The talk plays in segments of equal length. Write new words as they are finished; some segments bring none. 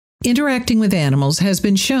Interacting with animals has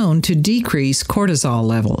been shown to decrease cortisol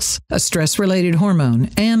levels, a stress-related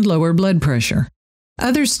hormone, and lower blood pressure.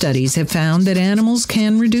 Other studies have found that animals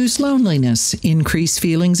can reduce loneliness, increase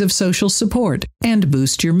feelings of social support, and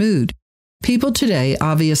boost your mood. People today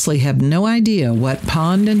obviously have no idea what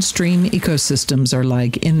pond and stream ecosystems are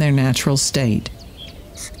like in their natural state.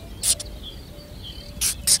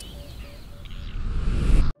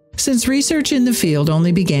 Since research in the field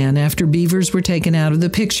only began after beavers were taken out of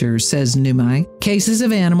the picture, says Numai, cases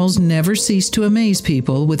of animals never cease to amaze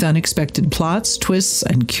people with unexpected plots, twists,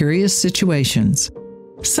 and curious situations.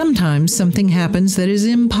 Sometimes something happens that is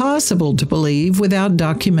impossible to believe without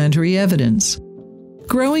documentary evidence.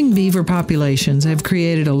 Growing beaver populations have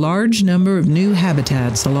created a large number of new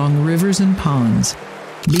habitats along rivers and ponds.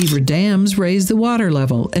 Beaver dams raise the water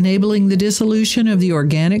level, enabling the dissolution of the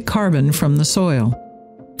organic carbon from the soil.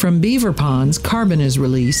 From beaver ponds, carbon is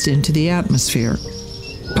released into the atmosphere.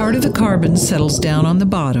 Part of the carbon settles down on the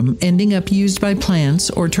bottom, ending up used by plants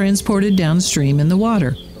or transported downstream in the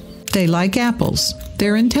water. They like apples.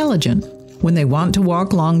 They're intelligent. When they want to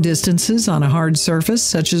walk long distances on a hard surface,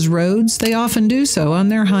 such as roads, they often do so on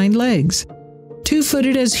their hind legs.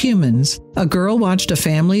 Two-footed as humans, a girl watched a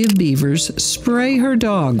family of beavers spray her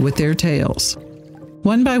dog with their tails.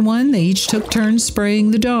 One by one, they each took turns spraying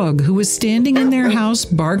the dog, who was standing in their house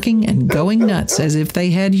barking and going nuts as if they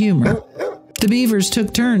had humor. The beavers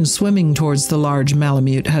took turns swimming towards the large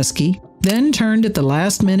Malamute husky, then turned at the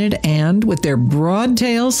last minute and, with their broad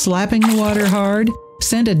tails slapping the water hard,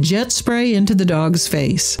 sent a jet spray into the dog's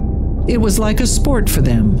face. It was like a sport for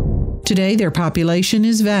them. Today, their population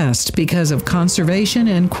is vast because of conservation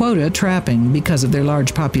and quota trapping because of their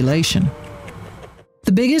large population.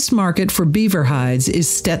 The biggest market for beaver hides is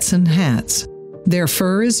Stetson hats. Their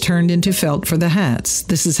fur is turned into felt for the hats.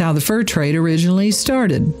 This is how the fur trade originally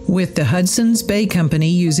started, with the Hudson's Bay Company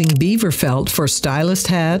using beaver felt for stylist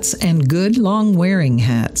hats and good long-wearing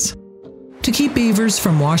hats. To keep beavers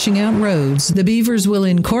from washing out roads, the beavers will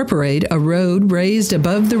incorporate a road raised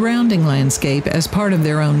above the rounding landscape as part of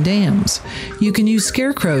their own dams. You can use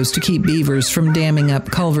scarecrows to keep beavers from damming up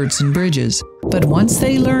culverts and bridges. But once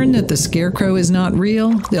they learn that the scarecrow is not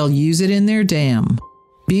real, they'll use it in their dam.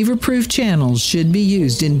 Beaver-proof channels should be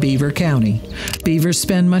used in Beaver County. Beavers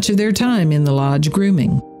spend much of their time in the lodge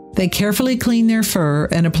grooming. They carefully clean their fur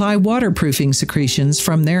and apply waterproofing secretions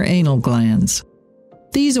from their anal glands.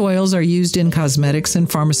 These oils are used in cosmetics and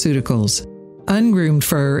pharmaceuticals. Ungroomed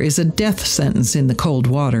fur is a death sentence in the cold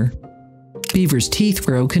water. Beavers' teeth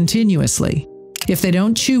grow continuously. If they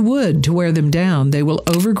don't chew wood to wear them down, they will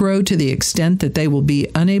overgrow to the extent that they will be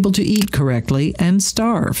unable to eat correctly and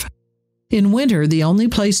starve. In winter, the only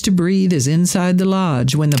place to breathe is inside the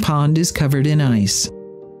lodge when the pond is covered in ice.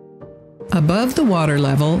 Above the water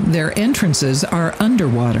level, their entrances are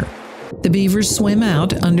underwater. The beavers swim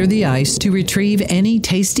out under the ice to retrieve any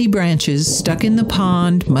tasty branches stuck in the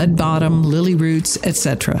pond, mud bottom, lily roots,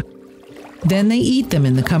 etc. Then they eat them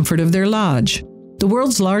in the comfort of their lodge. The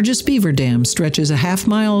world's largest beaver dam stretches a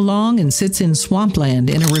half-mile long and sits in swampland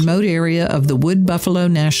in a remote area of the Wood Buffalo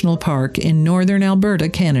National Park in northern Alberta,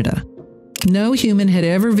 Canada. No human had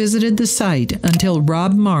ever visited the site until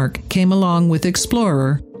Rob Mark came along with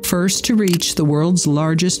Explorer, first to reach the world's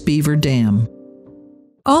largest beaver dam.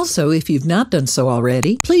 Also, if you've not done so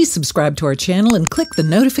already, please subscribe to our channel and click the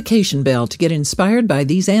notification bell to get inspired by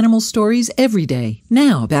these animal stories every day.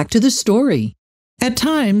 Now, back to the story. At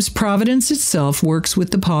times, Providence itself works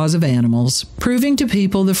with the paws of animals, proving to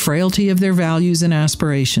people the frailty of their values and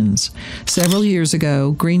aspirations. Several years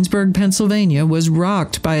ago, Greensburg, Pennsylvania was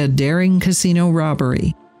rocked by a daring casino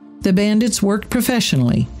robbery. The bandits worked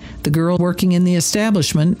professionally. The girl working in the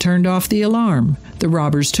establishment turned off the alarm. The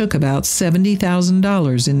robbers took about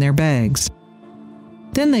 $70,000 in their bags.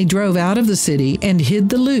 Then they drove out of the city and hid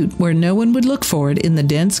the loot where no one would look for it in the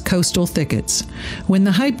dense coastal thickets. When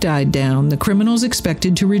the hype died down, the criminals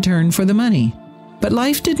expected to return for the money. But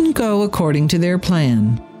life didn't go according to their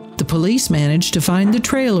plan. The police managed to find the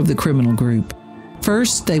trail of the criminal group.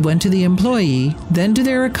 First, they went to the employee, then to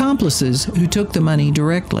their accomplices who took the money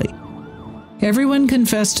directly. Everyone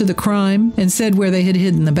confessed to the crime and said where they had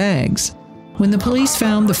hidden the bags. When the police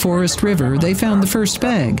found the Forest River, they found the first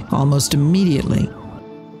bag almost immediately.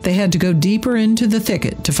 They had to go deeper into the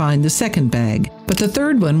thicket to find the second bag, but the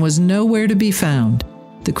third one was nowhere to be found.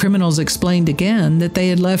 The criminals explained again that they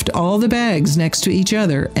had left all the bags next to each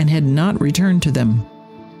other and had not returned to them.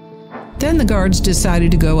 Then the guards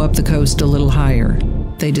decided to go up the coast a little higher.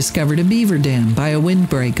 They discovered a beaver dam by a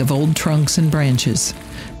windbreak of old trunks and branches.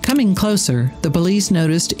 Coming closer, the police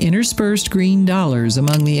noticed interspersed green dollars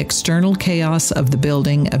among the external chaos of the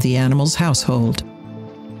building of the animal's household.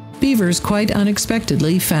 Beavers quite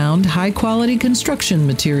unexpectedly found high-quality construction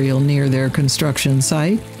material near their construction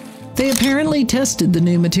site. They apparently tested the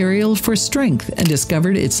new material for strength and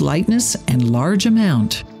discovered its lightness and large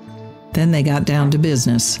amount. Then they got down to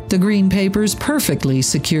business. The green papers perfectly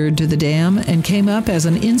secured to the dam and came up as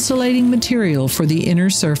an insulating material for the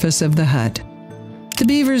inner surface of the hut. The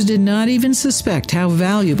Beavers did not even suspect how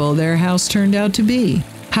valuable their house turned out to be,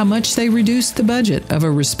 how much they reduced the budget of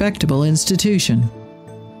a respectable institution.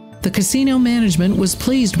 The casino management was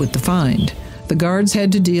pleased with the find. The guards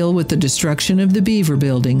had to deal with the destruction of the Beaver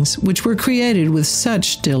buildings, which were created with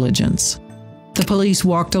such diligence. The police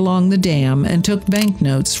walked along the dam and took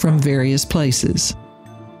banknotes from various places.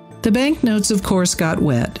 The banknotes, of course, got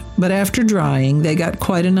wet, but after drying, they got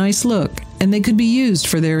quite a nice look, and they could be used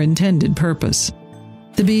for their intended purpose.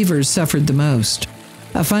 The Beavers suffered the most.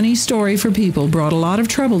 A funny story for people brought a lot of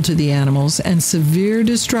trouble to the animals and severe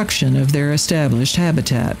destruction of their established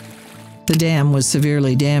habitat. The dam was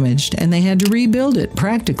severely damaged, and they had to rebuild it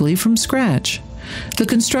practically from scratch. The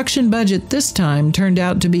construction budget this time turned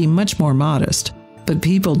out to be much more modest, but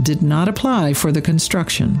people did not apply for the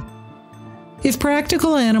construction. If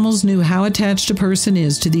practical animals knew how attached a person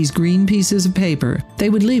is to these green pieces of paper, they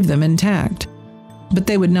would leave them intact. But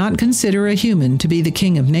they would not consider a human to be the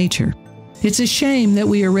king of nature. It's a shame that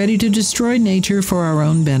we are ready to destroy nature for our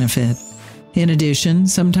own benefit. In addition,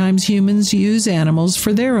 sometimes humans use animals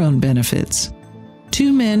for their own benefits.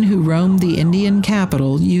 2 men who roamed the Indian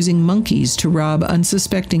capital using monkeys to rob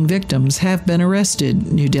unsuspecting victims have been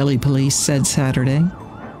arrested, New Delhi police said Saturday.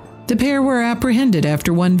 The pair were apprehended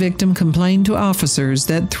after one victim complained to officers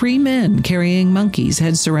that 3 men carrying monkeys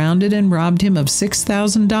had surrounded and robbed him of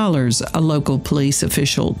 $6,000, a local police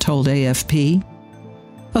official told AFP.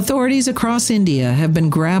 Authorities across India have been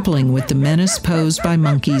grappling with the menace posed by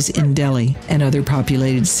monkeys in Delhi and other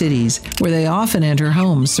populated cities, where they often enter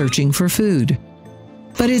homes searching for food.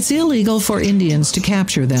 But it's illegal for Indians to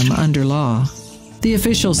capture them under law. The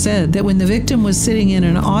official said that when the victim was sitting in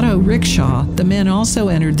an auto rickshaw, the men also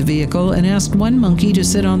entered the vehicle and asked one monkey to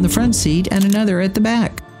sit on the front seat and another at the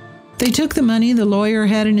back. They took the money the lawyer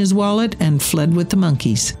had in his wallet and fled with the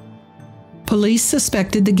monkeys. Police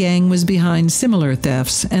suspected the gang was behind similar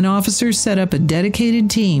thefts, and officers set up a dedicated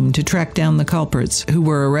team to track down the culprits, who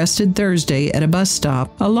were arrested Thursday at a bus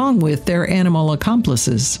stop, along with their animal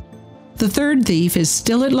accomplices. The third thief is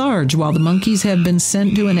still at large, while the monkeys have been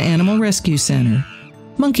sent to an animal rescue center.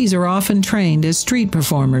 Monkeys are often trained as street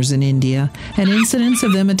performers in India, and incidents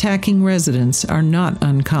of them attacking residents are not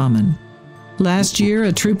uncommon. Last year,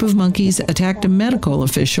 a troop of monkeys attacked a medical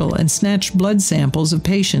official and snatched blood samples of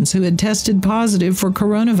patients who had tested positive for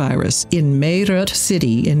coronavirus in Meerut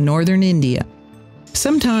city in northern India.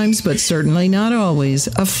 Sometimes, but certainly not always,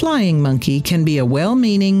 a flying monkey can be a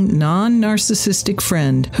well-meaning, non-narcissistic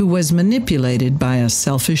friend who was manipulated by a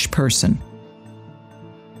selfish person.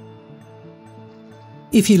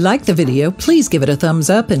 If you liked the video, please give it a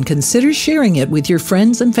thumbs up and consider sharing it with your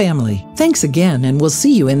friends and family. Thanks again, and we'll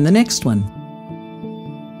see you in the next one.